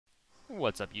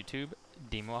What's up YouTube?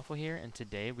 Demowaffle here, and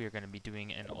today we are going to be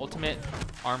doing an ultimate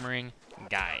armoring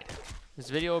guide. This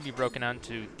video will be broken down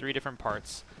into 3 different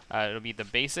parts. It'll be the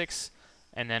basics,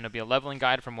 and then it'll be a leveling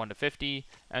guide from 1 to 50,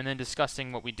 and then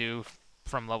discussing what we do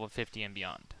from level 50 and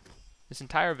beyond. This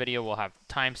entire video will have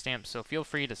timestamps, so feel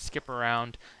free to skip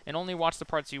around and only watch the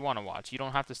parts you want to watch. You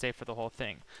don't have to stay for the whole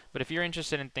thing. But if you're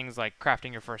interested in things like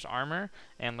crafting your first armor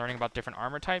and learning about different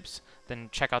armor types, then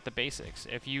check out the basics.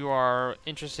 If you are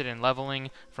interested in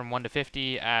leveling from 1 to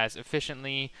 50 as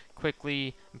efficiently,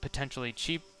 quickly, and potentially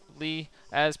cheaply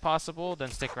as possible,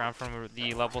 then stick around for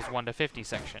the levels 1 to 50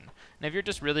 section. And if you're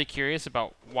just really curious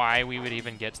about why we would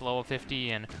even get to level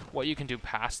 50 and what you can do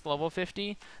past level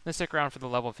 50, then stick around for the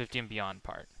level 50 and beyond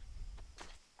part.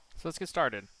 So let's get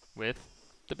started with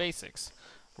the basics.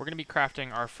 We're going to be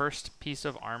crafting our first piece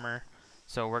of armor.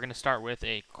 So we're going to start with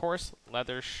a coarse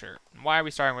leather shirt. Why are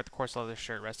we starting with the coarse leather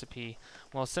shirt recipe?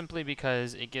 Well, simply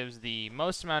because it gives the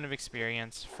most amount of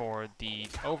experience for the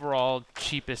overall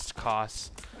cheapest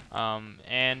costs.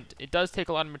 And it does take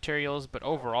a lot of materials, but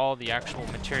overall the actual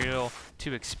material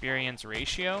to experience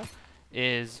ratio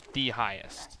is the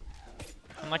highest.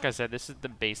 And like I said, this is the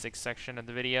basics section of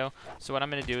the video. So what I'm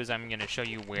going to do is I'm going to show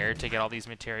you where to get all these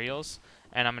materials,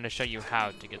 and I'm going to show you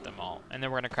how to get them all. And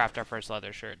then we're going to craft our first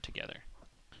leather shirt together.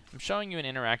 I'm showing you an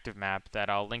interactive map that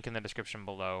I'll link in the description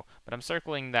below, but I'm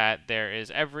circling that there is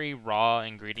every raw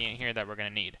ingredient here that we're going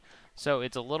to need. So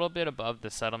it's a little bit above the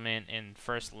settlement in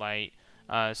First Light,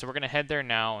 so we're going to head there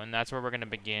now, and that's where we're going to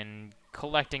begin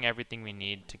collecting everything we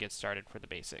need to get started for the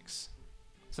basics.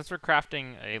 Since we're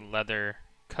crafting a leather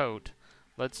coat,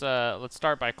 let's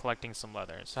start by collecting some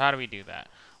leather. So how do we do that?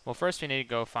 Well, first we need to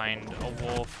go find a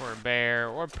wolf or a bear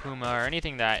or a puma or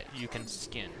anything that you can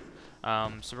skin.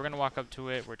 So we're going to walk up to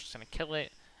it, we're just going to kill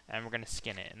it, and we're going to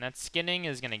skin it. And that skinning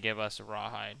is going to give us a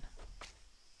rawhide.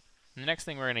 And the next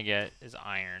thing we're going to get is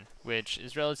iron, which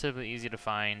is relatively easy to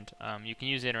find. You can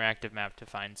use the interactive map to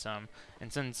find some.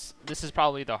 And since this is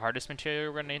probably the hardest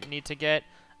material we're going to need to get,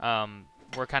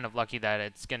 we're kind of lucky that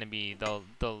it's going to be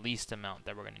the least amount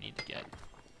that we're going to need to get.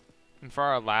 And for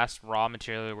our last raw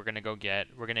material we're going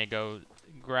to go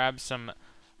grab some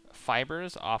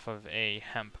fibers off of a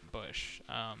hemp bush.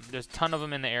 There's a ton of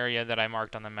them in the area that I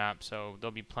marked on the map, so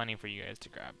there'll be plenty for you guys to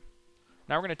grab.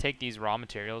 Now we're going to take these raw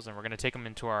materials and we're going to take them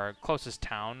into our closest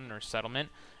town or settlement,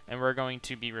 and we're going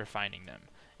to be refining them.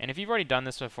 And if you've already done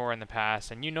this before in the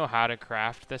past and you know how to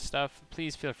craft this stuff,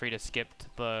 please feel free to skip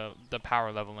the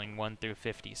power leveling 1 through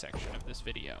 50 section of this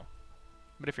video.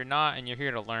 But if you're not and you're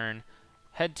here to learn,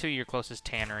 head to your closest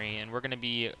tannery, and we're going to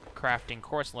be crafting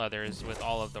coarse leathers with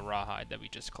all of the rawhide that we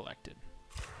just collected.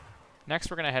 Next,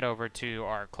 we're going to head over to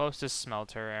our closest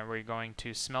smelter, and we're going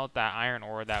to smelt that iron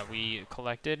ore that we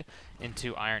collected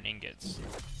into iron ingots.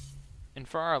 And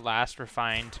for our last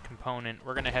refined component,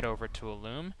 we're going to head over to a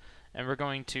loom, and we're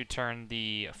going to turn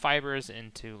the fibers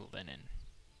into linen.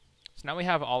 So now we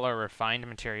have all our refined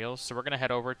materials, so we're going to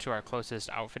head over to our closest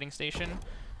outfitting station,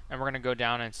 and we're going to go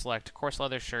down and select coarse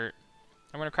leather shirt.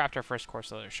 I'm going to craft our first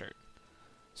coarse leather shirt.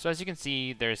 So as you can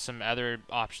see, there's some other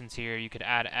options here. You could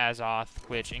add Azoth,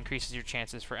 which increases your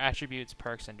chances for attributes,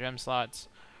 perks, and gem slots.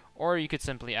 Or you could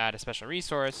simply add a special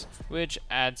resource, which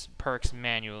adds perks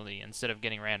manually instead of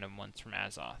getting random ones from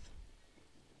Azoth.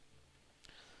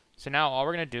 So now all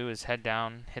we're going to do is head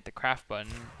down, hit the craft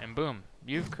button, and boom,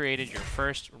 you've created your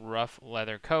first rough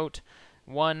leather coat,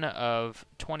 one of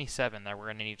 27 that we're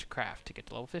going to need to craft to get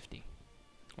to level 50.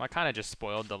 Well, I kind of just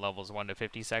spoiled the levels 1 to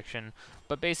 50 section,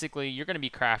 but basically you're going to be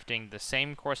crafting the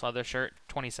same coarse leather shirt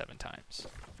 27 times.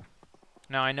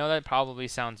 Now I know that probably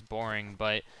sounds boring,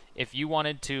 but if you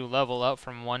wanted to level up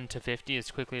from 1 to 50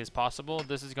 as quickly as possible,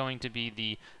 this is going to be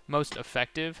the most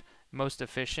effective, most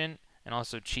efficient, and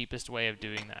also cheapest way of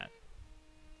doing that.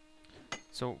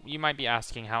 So you might be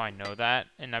asking how I know that,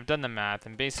 and I've done the math,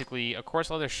 and basically a coarse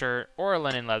leather shirt or a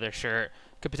linen leather shirt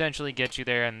could potentially get you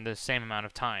there in the same amount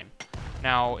of time.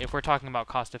 Now, if we're talking about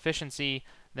cost efficiency,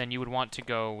 then you would want to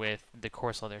go with the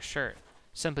coarse leather shirt,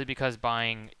 simply because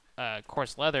buying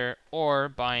coarse leather or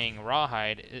buying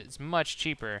rawhide is much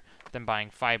cheaper than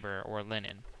buying fiber or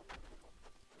linen.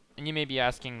 And you may be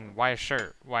asking, why a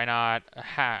shirt? Why not a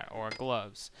hat or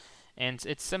gloves? And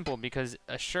it's simple, because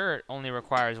a shirt only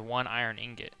requires 1 iron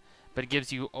ingot, but it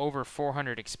gives you over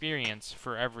 400 experience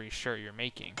for every shirt you're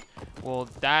making. Well,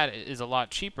 that is a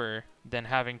lot cheaper than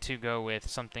having to go with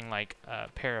something like a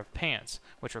pair of pants,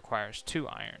 which requires 2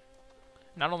 iron.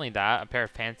 Not only that, a pair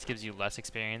of pants gives you less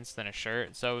experience than a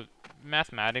shirt, so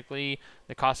mathematically,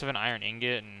 the cost of an iron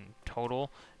ingot in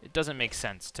total, it doesn't make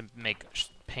sense to make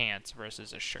pants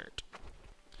versus a shirt.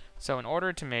 So in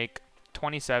order to make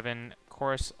 27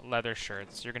 coarse leather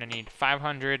shirts. You're going to need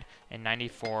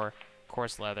 594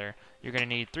 coarse leather. You're going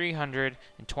to need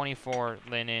 324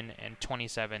 linen and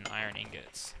 27 iron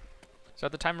ingots. So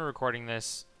at the time of recording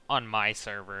this on my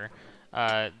server,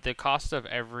 the cost of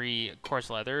every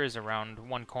coarse leather is around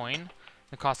 1 coin.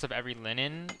 The cost of every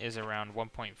linen is around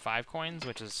 1.5 coins,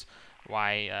 which is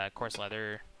why coarse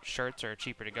leather shirts are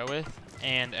cheaper to go with.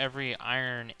 And every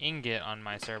iron ingot on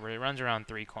my server, it runs around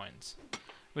 3 coins,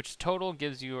 which total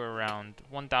gives you around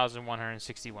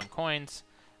 1,161 coins,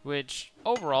 which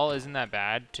overall isn't that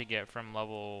bad to get from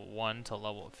level 1 to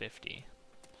level 50.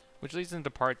 Which leads into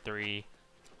part 3,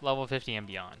 level 50 and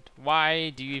beyond. Why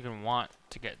do you even want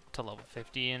to get to level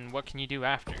 50, and what can you do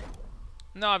after?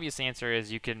 And the obvious answer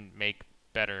is you can make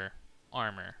better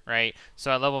armor, right?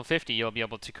 So at level 50 you'll be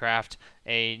able to craft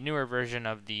a newer version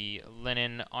of the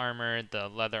linen armor, the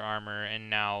leather armor, and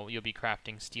now you'll be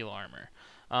crafting steel armor.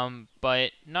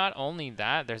 But not only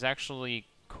that, there's actually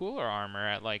cooler armor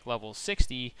at like level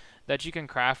 60 that you can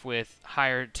craft with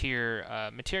higher tier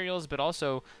materials, but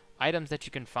also items that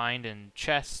you can find in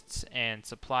chests and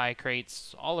supply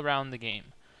crates all around the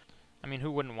game. I mean,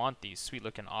 who wouldn't want these sweet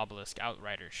looking obelisk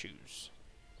outrider shoes?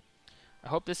 I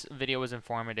hope this video was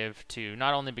informative to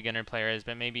not only beginner players,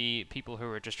 but maybe people who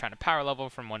are just trying to power level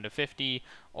from 1 to 50,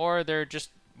 or they're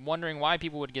just wondering why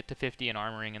people would get to 50 in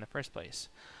armoring in the first place.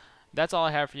 That's all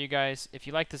I have for you guys. If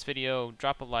you like this video,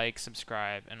 drop a like,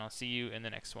 subscribe, and I'll see you in the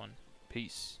next one.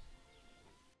 Peace.